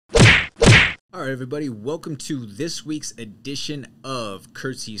All right, everybody, welcome to this week's edition of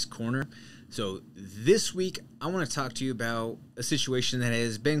Kurtzy's Corner. So this week, I want to talk to you about a situation that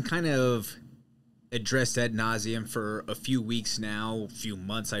has been kind of addressed ad nauseum for a few weeks now, a few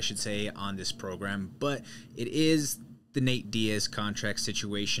months, I should say, on this program. But it is the Nate Diaz contract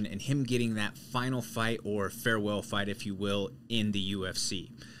situation and him getting that final fight or farewell fight, if you will, in the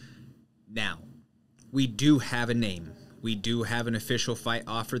UFC. Now, we do have a name. We do have an official fight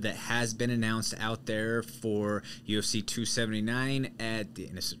offer that has been announced out there for UFC 279 at the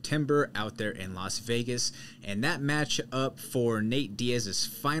end of September out there in Las Vegas. And that matchup for Nate Diaz's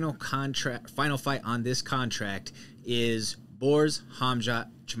final fight on this contract is Khamzat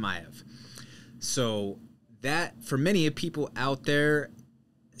Chimaev. So that, for many people out there,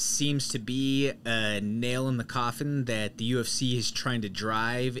 seems to be a nail in the coffin that the UFC is trying to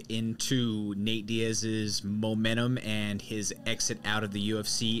drive into Nate Diaz's momentum and his exit out of the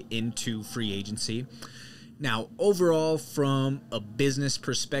UFC into free agency. Now, overall, from a business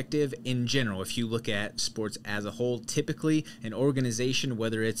perspective, in general, if you look at sports as a whole, typically an organization,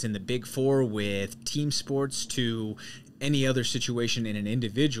 whether it's in the Big Four with team sports to any other situation in an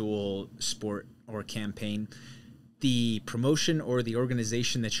individual sport or campaign, the promotion or the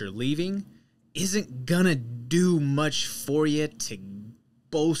organization that you're leaving isn't gonna do much for you to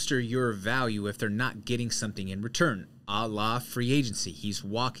bolster your value if they're not getting something in return. A la free agency. He's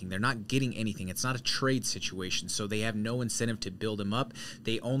walking. They're not getting anything. It's not a trade situation, so they have no incentive to build him up.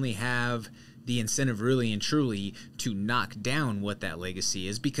 They only have the incentive really and truly to knock down what that legacy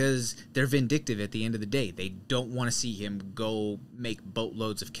is because they're vindictive at the end of the day. They don't want to see him go make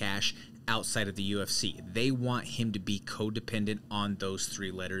boatloads of cash outside of the UFC. They want him to be codependent on those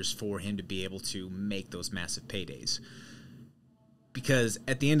three letters for him to be able to make those massive paydays. Because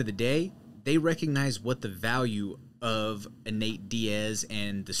at the end of the day, they recognize what the value of a Nate Diaz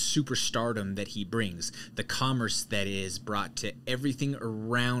and the superstardom that he brings, the commerce that is brought to everything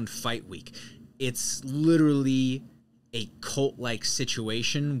around Fight Week. It's literally a cult-like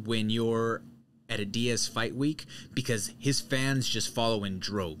situation when you're at a Diaz Fight Week because his fans just follow in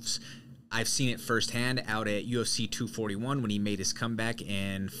droves. I've seen it firsthand out at UFC 241 when he made his comeback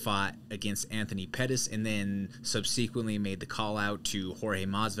and fought against Anthony Pettis and then subsequently made the call out to Jorge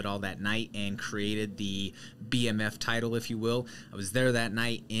Masvidal that night and created the BMF title, if you will. I was there that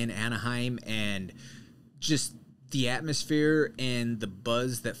night in Anaheim, and just the atmosphere and the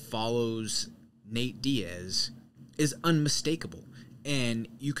buzz that follows Nate Diaz is unmistakable. And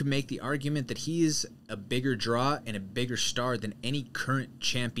you could make the argument that he is a bigger draw and a bigger star than any current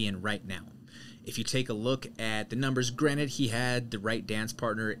champion right now. If you take a look at the numbers, granted he had the right dance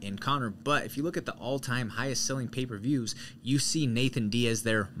partner in Conor, but if you look at the all-time highest selling pay-per-views, you see Nathan Diaz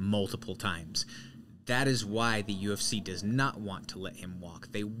there multiple times. That is why the UFC does not want to let him walk.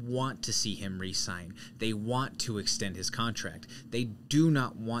 They want to see him re-sign. They want to extend his contract. They do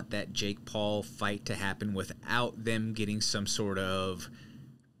not want that Jake Paul fight to happen without them getting some sort of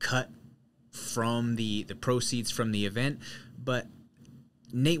cut from the proceeds from the event. But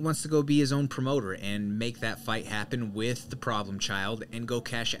Nate wants to go be his own promoter and make that fight happen with the problem child and go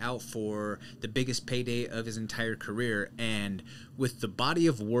cash out for the biggest payday of his entire career. And with the body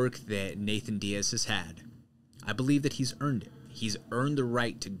of work that Nathan Diaz has had, I believe that he's earned it. He's earned the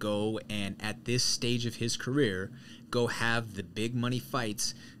right to go and at this stage of his career, go have the big money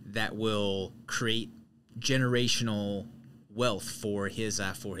fights that will create generational wealth for his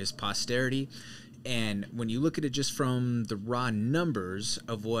posterity. And when you look at it just from the raw numbers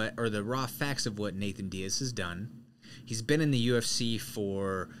of the raw facts of what Nathan Diaz has done, he's been in the UFC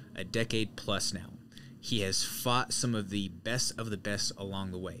for a decade plus now. He has fought some of the best along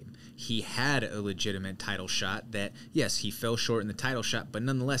the way. He had a legitimate title shot that, yes, he fell short in the title shot, but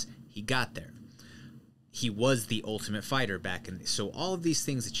nonetheless, he got there. He was the ultimate fighter back in. So all of these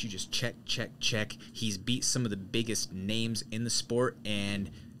things that you just check. He's beat some of the biggest names in the sport,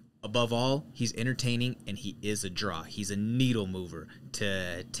 and above all, he's entertaining and he is a draw. He's a needle mover.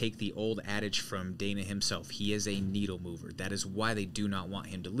 To take the old adage from Dana himself, he is a needle mover. That is why they do not want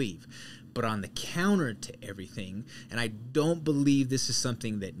him to leave. But on the counter to everything, and I don't believe this is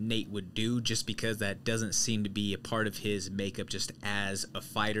something that Nate would do just because that doesn't seem to be a part of his makeup just as a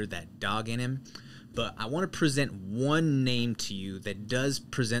fighter, that dog in him. But I want to present one name to you that does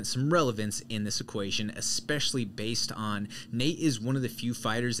present some relevance in this equation, especially based on Nate is one of the few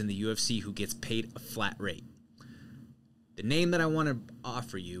fighters in the UFC who gets paid a flat rate. The name that I want to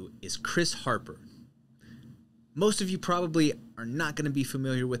offer you is Chris Harper. Most of you probably are not going to be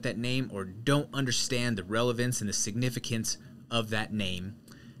familiar with that name or don't understand the relevance and the significance of that name.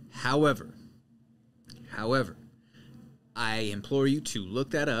 However, I implore you to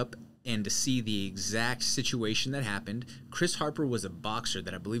look that up and to see the exact situation that happened. Chris Harper was a boxer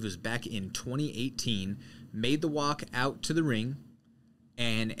that I believe was back in 2018, made the walk out to the ring,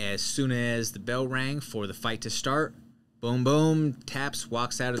 and as soon as the bell rang for the fight to start, boom, boom, taps,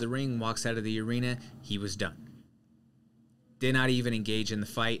 walks out of the ring, walks out of the arena, he was done. Did not even engage in the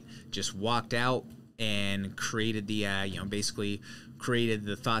fight, just walked out and created the, basically created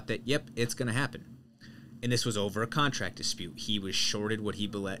the thought that, yep, it's going to happen. And this was over a contract dispute. He was shorted what he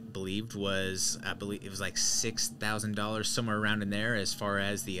believed was, I believe it was like $6,000, somewhere around in there, as far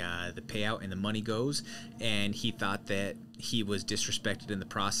as the payout and the money goes. And he thought that he was disrespected in the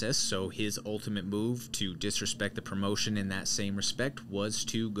process. So his ultimate move to disrespect the promotion in that same respect was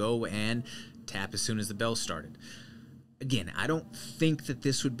to go and tap as soon as the bell started. Again, I don't think that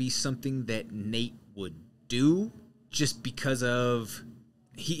this would be something that Nate would do, just because of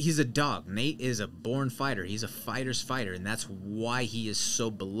he's a dog. Nate is a born fighter. He's a fighter's fighter, and that's why he is so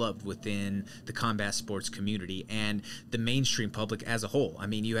beloved within the combat sports community and the mainstream public as a whole. I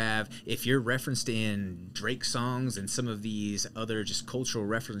mean, you have, if you're referenced in Drake songs and some of these other just cultural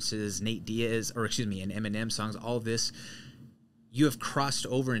references, Nate Diaz, or excuse me, in Eminem songs, all of this, you have crossed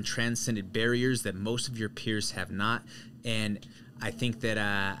over and transcended barriers that most of your peers have not. And I think that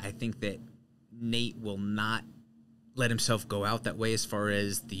Nate will not let himself go out that way as far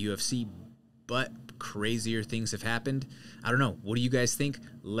as the UFC, but crazier things have happened. I don't know. What do you guys think?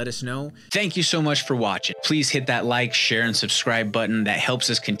 Let us know. Thank you so much for watching. Please hit that like, share, and subscribe button. That helps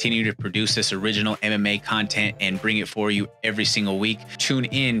us continue to produce this original MMA content and bring it for you every single week. Tune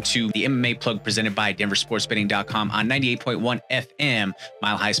in to the MMA Plug presented by DenverSportsBetting.com on 98.1 FM,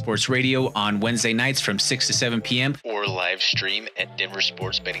 Mile High Sports Radio on Wednesday nights from 6 to 7 p.m. or live stream at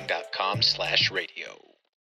DenverSportsBetting.com/radio.